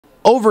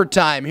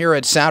Overtime here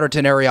at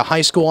Souderton Area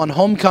High School on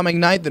homecoming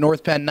night. The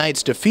North Penn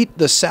Knights defeat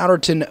the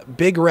Souderton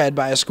Big Red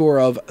by a score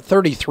of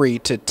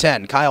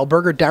 33-10. Kyle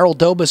Berger, Daryle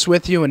Dobos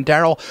with you. And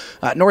Daryle,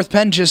 North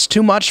Penn just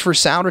too much for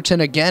Souderton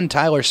again.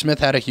 Tyler Smith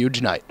had a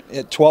huge night.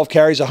 12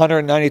 carries,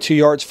 192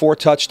 yards, 4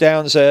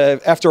 touchdowns.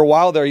 After a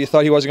while there, you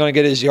thought he wasn't going to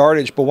get his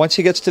yardage. But once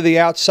he gets to the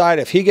outside,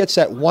 if he gets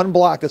that one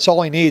block, that's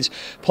all he needs.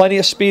 Plenty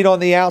of speed on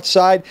the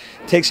outside.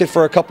 Takes it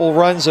for a couple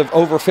runs of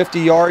over 50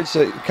 yards.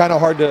 Kind of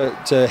hard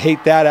to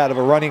hate that out of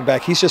a running back.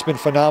 He's just been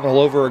phenomenal,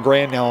 over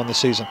 $1,000 now on the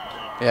season.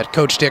 Yeah,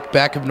 Coach Dick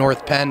Beck of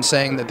North Penn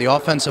saying that the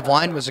offensive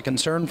line was a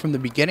concern from the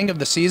beginning of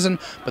the season,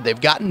 but they've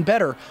gotten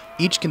better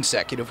each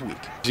consecutive week.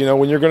 You know,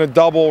 when you're going to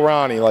double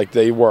Ronnie like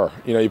they were,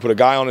 you know, you put a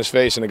guy on his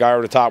face and a guy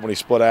over the top when he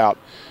split out,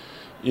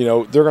 you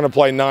know, they're going to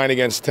play 9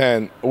 against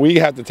 10. We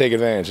have to take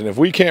advantage. And if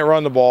we can't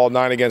run the ball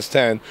 9 against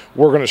 10,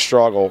 we're going to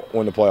struggle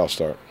when the playoffs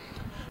start.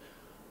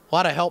 A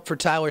lot of help for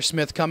Tyler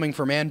Smith coming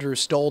from Andrew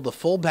Stoll, the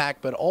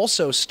fullback, but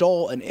also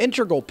Stoll, an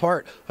integral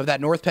part of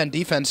that North Penn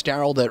defense,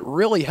 Daryle, that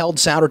really held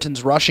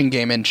Souderton's rushing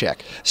game in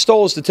check.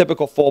 Stoll is the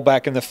typical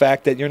fullback in the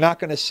fact that you're not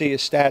going to see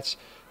his stats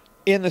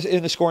in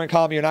the scoring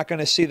column. You're not going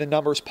to see the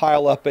numbers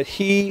pile up, but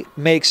he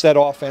makes that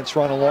offense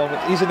run along.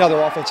 He's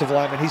another offensive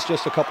lineman. He's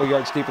just a couple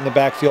yards deep in the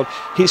backfield.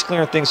 He's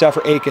clearing things out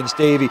for Akins,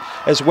 Davey,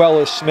 as well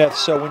as Smith.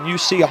 So when you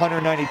see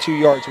 192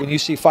 yards, when you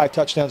see 5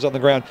 touchdowns on the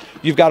ground,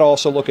 you've got to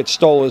also look at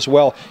Stoll as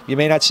well. You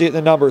may not see it in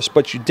the numbers,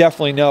 but you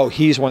definitely know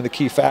he's one of the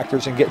key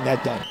factors in getting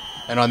that done.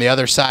 And on the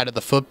other side of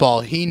the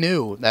football, he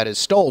knew, that is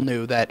Stoll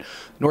knew, that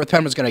North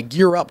Penn was going to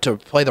gear up to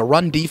play the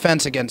run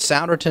defense against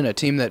Souderton, a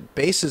team that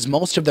bases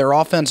most of their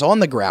offense on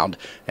the ground,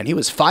 and he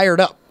was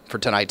fired up for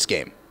tonight's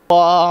game.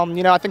 Well,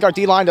 you know, I think our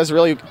D-line does a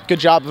really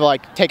good job of,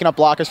 like, taking up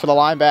blockers for the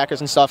linebackers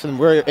and stuff, and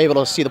we're able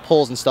to see the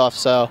pulls and stuff.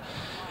 So,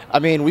 I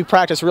mean, we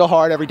practice real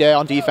hard every day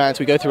on defense.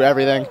 We go through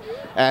everything,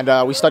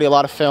 and we study a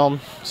lot of film.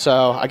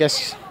 So I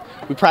guess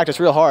we practice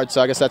real hard,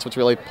 so I guess that's what's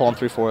really pulling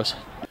through for us.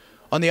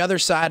 On the other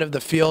side of the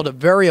field, a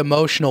very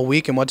emotional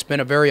week and what's been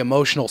a very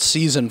emotional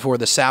season for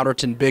the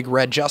Souderton Big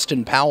Red.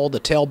 Justin Powell, the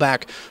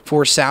tailback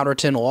for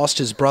Souderton, lost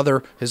his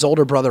brother, his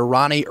older brother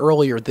Ronnie,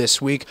 earlier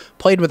this week.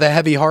 Played with a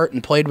heavy heart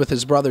and played with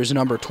his brother's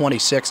number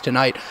 26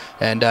 tonight.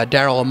 And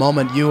Daryle, a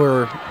moment you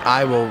or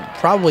I will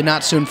probably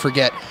not soon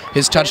forget,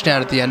 his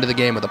touchdown at the end of the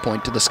game with a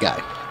point to the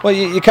sky. Well,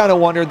 you kind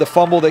of wondered the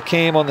fumble that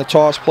came on the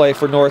toss play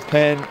for North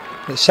Penn.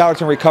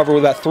 Souderton recovered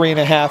with about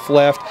 3.5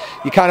 left.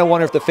 You kind of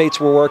wonder if the fates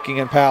were working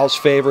in Powell's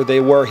favor. They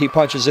were. He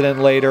punches it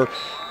in later.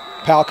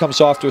 Powell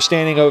comes off to a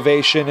standing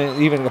ovation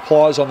and even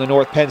applause on the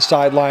North Penn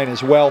sideline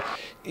as well.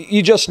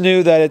 You just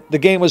knew that the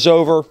game was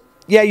over.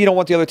 Yeah, you don't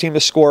want the other team to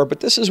score,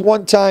 but this is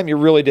one time you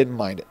really didn't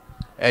mind it.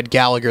 Ed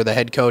Gallagher, the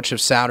head coach of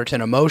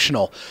Souderton,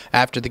 emotional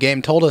after the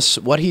game, told us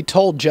what he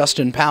told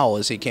Justin Powell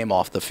as he came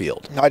off the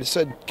field. I just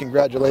said,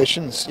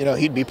 congratulations. You know,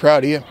 he'd be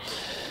proud of you.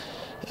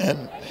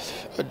 And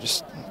I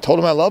just told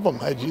him I love him.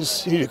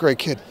 He's a great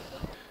kid.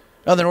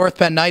 Well, the North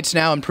Penn Knights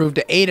now improved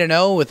to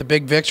 8-0 with a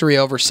big victory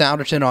over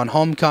Souderton on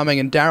homecoming.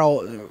 And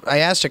Daryle, I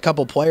asked a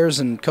couple players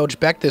and Coach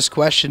Beck this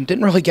question.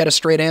 Didn't really get a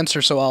straight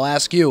answer, so I'll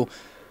ask you.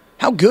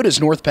 How good is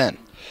North Penn?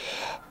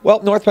 Well,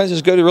 North Penn's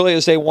as good really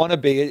as they want to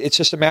be. It's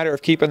just a matter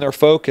of keeping their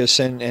focus,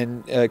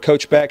 and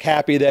Coach Beck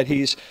happy that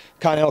he's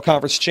Continental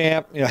Conference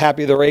champ, you know,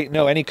 happy they're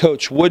 8-0. Any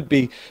coach would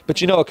be. But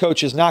you know a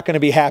coach is not going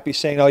to be happy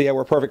saying, oh, yeah,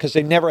 we're perfect, because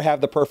they never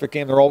have the perfect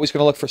game. They're always going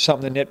to look for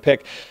something to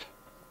nitpick.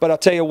 But I'll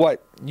tell you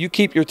what, you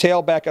keep your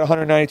tailback at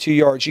 192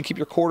 yards. You keep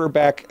your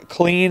quarterback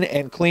clean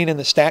and clean in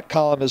the stat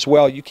column as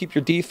well. You keep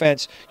your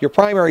defense, your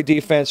primary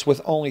defense, with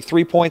only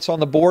 3 points on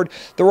the board.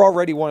 They're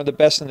already one of the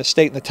best in the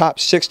state in the top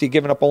 60,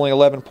 giving up only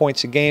 11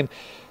 points a game.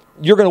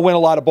 You're going to win a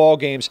lot of ball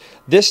games.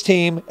 This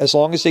team, as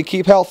long as they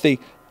keep healthy,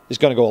 is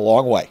going to go a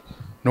long way.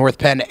 North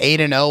Penn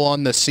 8-0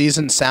 on the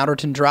season.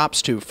 Souderton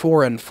drops to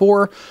 4-4.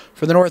 For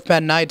the North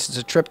Penn Knights, it's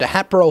a trip to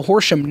Hatboro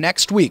Horsham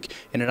next week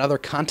in another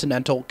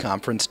Continental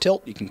Conference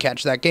tilt. You can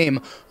catch that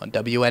game on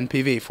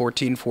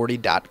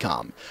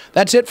WNPV1440.com.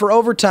 That's it for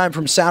overtime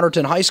from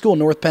Souderton High School.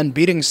 North Penn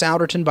beating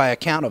Souderton by a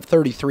count of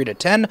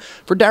 33-10.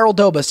 For Daryle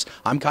Dobos,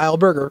 I'm Kyle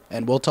Berger,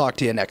 and we'll talk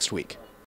to you next week.